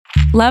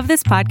Love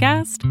this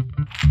podcast?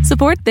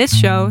 Support this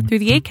show through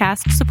the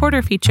Acast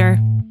supporter feature.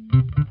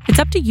 It's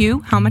up to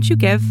you how much you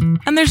give,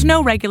 and there's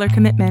no regular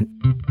commitment.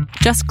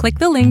 Just click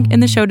the link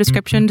in the show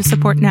description to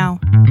support now.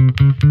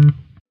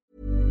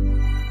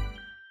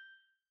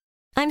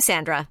 I'm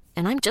Sandra,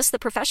 and I'm just the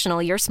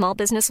professional your small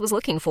business was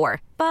looking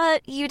for.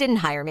 But you didn't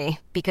hire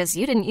me because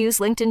you didn't use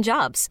LinkedIn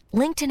Jobs.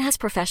 LinkedIn has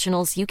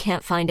professionals you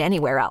can't find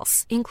anywhere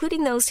else,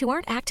 including those who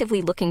aren't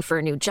actively looking for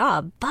a new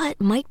job, but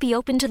might be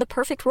open to the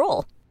perfect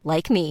role,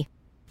 like me.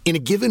 In a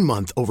given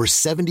month, over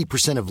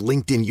 70% of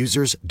LinkedIn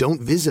users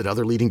don't visit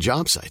other leading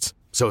job sites.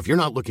 So if you're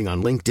not looking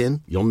on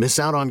LinkedIn, you'll miss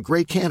out on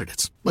great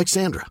candidates like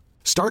Sandra.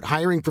 Start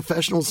hiring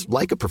professionals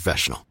like a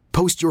professional.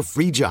 Post your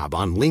free job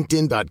on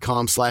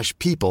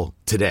linkedin.com/people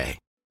today.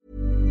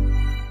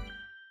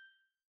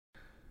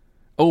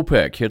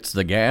 OPEC hits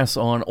the gas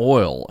on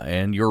oil,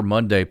 and your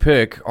Monday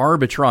pick,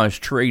 Arbitrage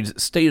Trade's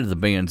State of the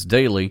Bands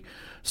Daily,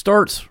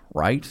 starts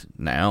right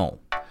now.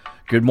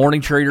 Good morning,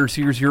 traders.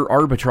 Here's your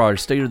Arbitrage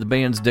State of the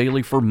Bands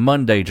Daily for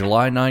Monday,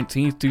 July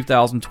 19th,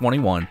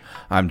 2021.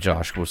 I'm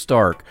Joshua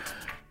Stark.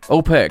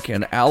 OPEC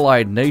and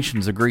allied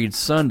nations agreed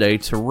Sunday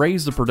to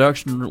raise the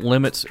production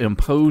limits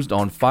imposed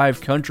on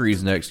 5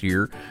 countries next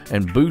year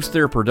and boost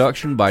their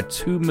production by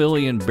 2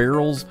 million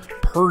barrels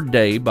per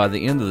day by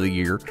the end of the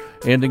year,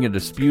 ending a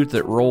dispute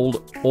that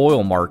rolled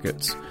oil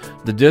markets.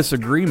 The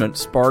disagreement,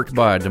 sparked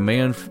by a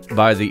demand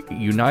by the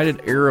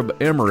United Arab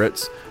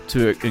Emirates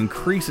to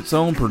increase its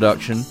own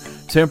production,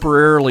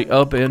 temporarily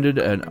upended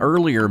an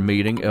earlier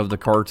meeting of the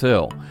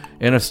cartel.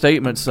 In a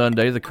statement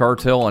Sunday, the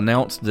cartel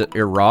announced that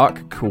Iraq,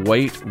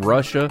 Kuwait,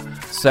 Russia,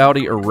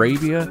 Saudi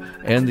Arabia,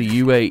 and the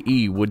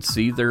UAE would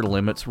see their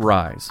limits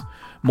rise.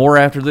 More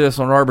after this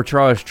on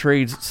Arbitrage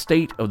Trade's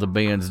State of the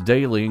Bands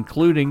Daily,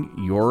 including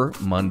your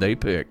Monday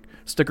pick.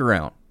 Stick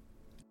around.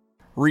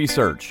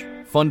 Research,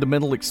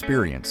 fundamental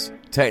experience,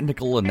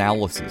 technical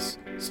analysis,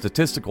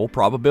 statistical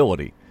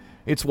probability.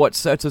 It's what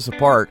sets us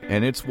apart,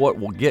 and it's what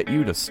will get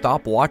you to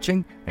stop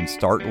watching and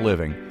start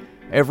living.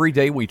 Every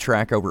day we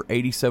track over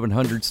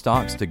 8,700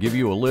 stocks to give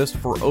you a list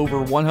for over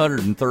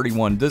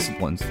 131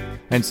 disciplines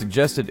and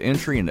suggested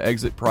entry and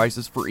exit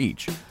prices for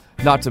each,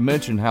 not to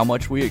mention how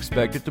much we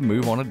expect it to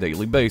move on a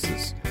daily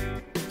basis.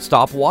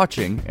 Stop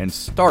watching and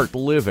start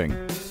living.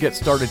 Get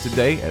started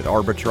today at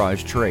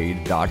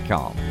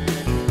arbitragetrade.com.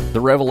 The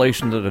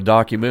revelation that a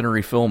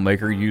documentary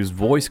filmmaker used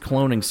voice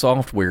cloning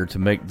software to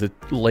make the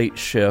late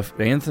chef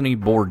Anthony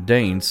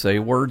Bourdain say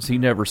words he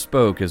never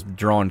spoke has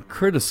drawn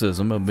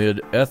criticism amid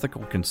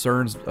ethical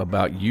concerns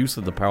about use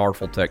of the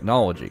powerful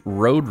technology.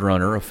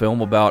 Roadrunner, a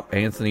film about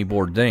Anthony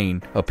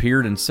Bourdain,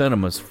 appeared in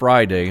cinemas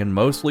Friday and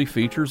mostly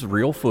features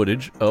real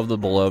footage of the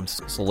beloved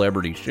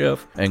celebrity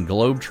chef and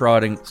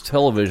globe-trotting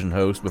television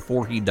host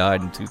before he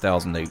died in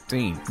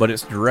 2018. But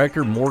its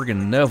director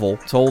Morgan Neville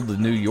told The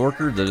New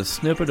Yorker that a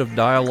snippet of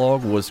dialogue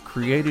was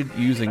created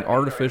using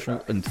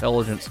artificial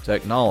intelligence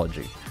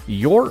technology.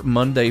 Your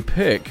Monday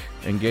pick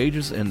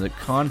engages in the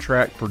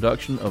contract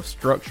production of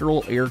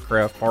structural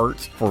aircraft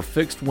parts for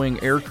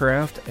fixed-wing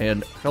aircraft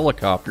and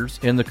helicopters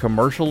in the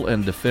commercial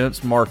and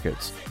defense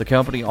markets. The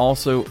company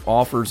also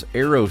offers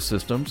aero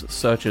systems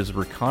such as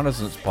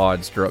reconnaissance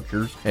pod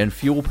structures and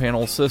fuel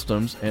panel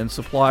systems and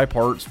supply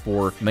parts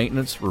for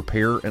maintenance,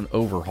 repair, and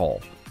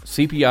overhaul.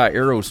 CPI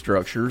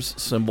Aerostructures,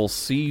 symbol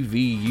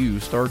CVU,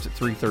 starts at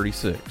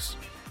 $336.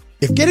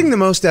 If getting the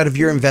most out of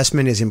your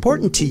investment is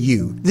important to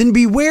you, then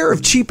beware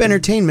of cheap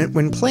entertainment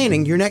when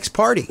planning your next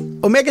party.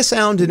 Omega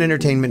Sound and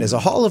Entertainment is a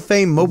Hall of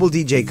Fame mobile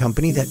DJ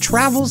company that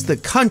travels the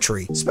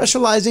country,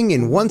 specializing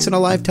in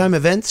once-in-a-lifetime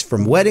events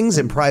from weddings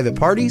and private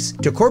parties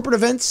to corporate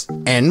events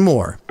and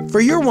more. For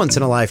your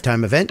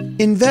once-in-a-lifetime event,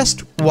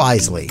 invest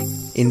wisely.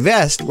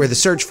 Invest where the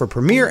search for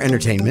premier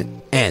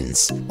entertainment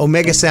ends.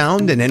 Omega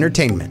Sound and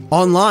Entertainment.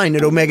 Online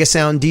at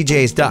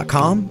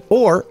OmegaSoundDJs.com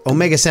or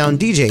Omega Sound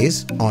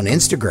DJs on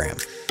Instagram.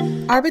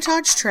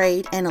 Arbitrage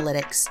Trade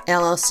Analytics,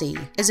 LLC,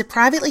 is a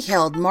privately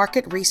held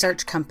market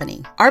research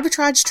company.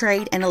 Arbitrage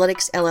Trade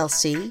Analytics,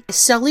 LLC, is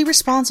solely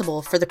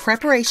responsible for the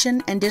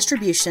preparation and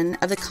distribution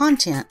of the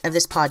content of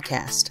this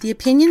podcast. The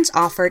opinions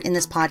offered in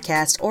this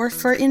podcast are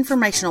for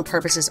informational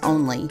purposes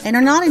only and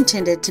are not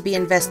intended to be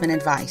investment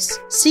advice.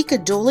 Seek a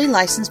duly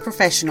licensed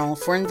professional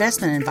for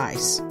investment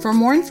advice. For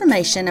more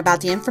information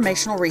about the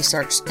informational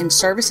research and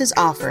services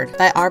offered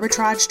by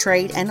Arbitrage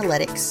Trade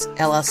Analytics,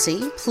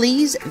 LLC,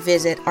 please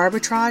visit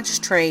arbitragetrade.com.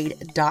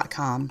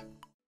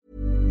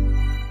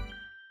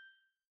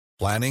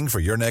 Planning for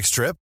your next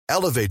trip?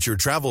 Elevate your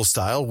travel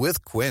style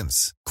with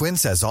Quince.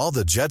 Quince has all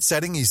the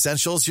jet-setting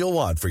essentials you'll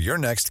want for your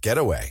next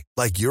getaway,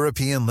 like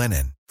European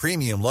linen,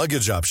 premium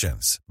luggage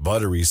options,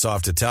 buttery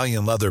soft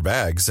Italian leather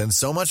bags, and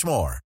so much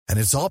more. And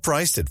it's all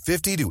priced at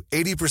 50 to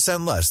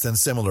 80% less than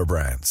similar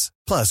brands.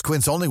 Plus,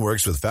 Quince only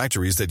works with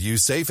factories that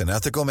use safe and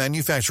ethical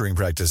manufacturing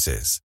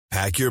practices.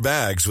 Pack your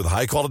bags with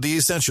high-quality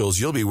essentials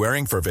you'll be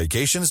wearing for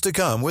vacations to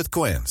come with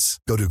Quince.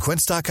 Go to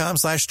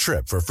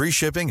quince.com/trip for free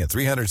shipping and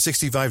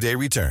 365-day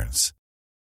returns.